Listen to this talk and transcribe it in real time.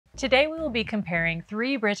Today we will be comparing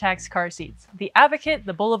three Britax car seats, the Advocate,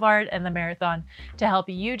 the Boulevard, and the Marathon, to help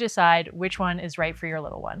you decide which one is right for your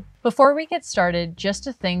little one. Before we get started, just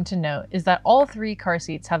a thing to note is that all three car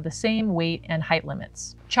seats have the same weight and height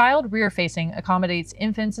limits. Child rear-facing accommodates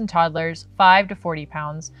infants and toddlers 5 to 40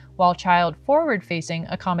 pounds, while child forward-facing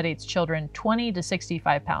accommodates children 20 to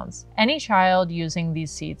 65 pounds. Any child using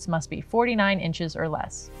these seats must be 49 inches or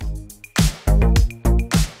less.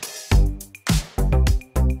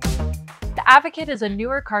 The Advocate is a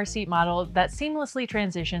newer car seat model that seamlessly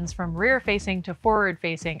transitions from rear-facing to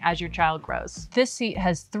forward-facing as your child grows. This seat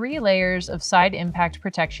has 3 layers of side impact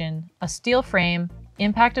protection, a steel frame,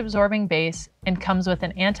 impact-absorbing base, and comes with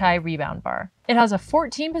an anti-rebound bar. It has a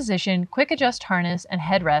 14-position quick-adjust harness and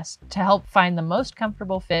headrest to help find the most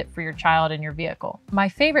comfortable fit for your child and your vehicle. My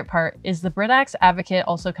favorite part is the Britax Advocate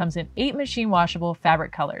also comes in 8 machine-washable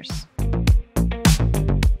fabric colors.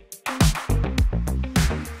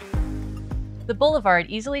 The Boulevard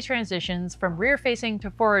easily transitions from rear-facing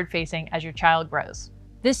to forward-facing as your child grows.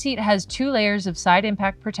 This seat has 2 layers of side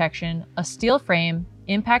impact protection, a steel frame,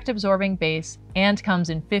 impact-absorbing base, and comes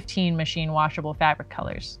in 15 machine-washable fabric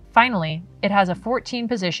colors. Finally, it has a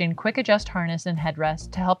 14-position quick-adjust harness and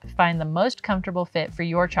headrest to help find the most comfortable fit for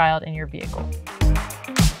your child and your vehicle.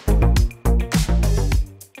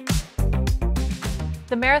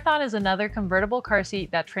 The Marathon is another convertible car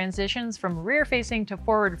seat that transitions from rear-facing to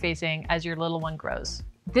forward-facing as your little one grows.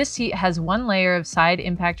 This seat has 1 layer of side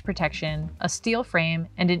impact protection, a steel frame,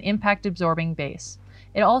 and an impact-absorbing base.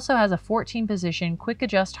 It also has a 14-position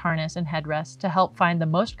quick-adjust harness and headrest to help find the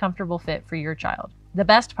most comfortable fit for your child. The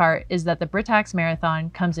best part is that the Britax Marathon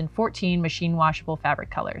comes in 14 machine-washable fabric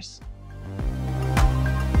colors.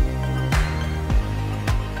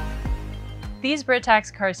 These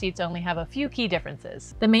Britax car seats only have a few key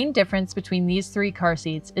differences. The main difference between these 3 car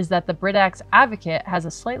seats is that the Britax Advocate has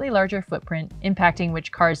a slightly larger footprint, impacting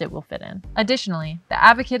which cars it will fit in. Additionally, the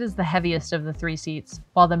Advocate is the heaviest of the 3 seats,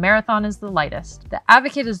 while the Marathon is the lightest. The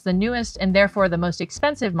Advocate is the newest and therefore the most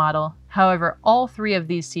expensive model. However, all 3 of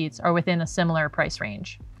these seats are within a similar price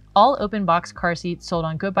range. All open box car seats sold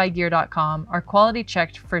on GoodBuyGear.com are quality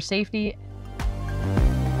checked for safety.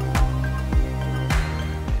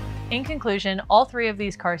 In conclusion, all 3 of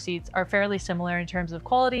these car seats are fairly similar in terms of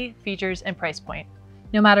quality, features, and price point.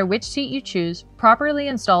 No matter which seat you choose, properly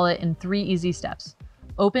install it in 3 easy steps.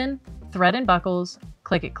 Open, thread and buckles,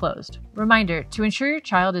 click it closed. Reminder, to ensure your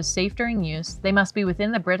child is safe during use, they must be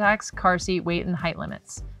within the Britax car seat weight and height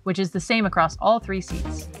limits, which is the same across all 3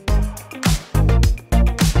 seats.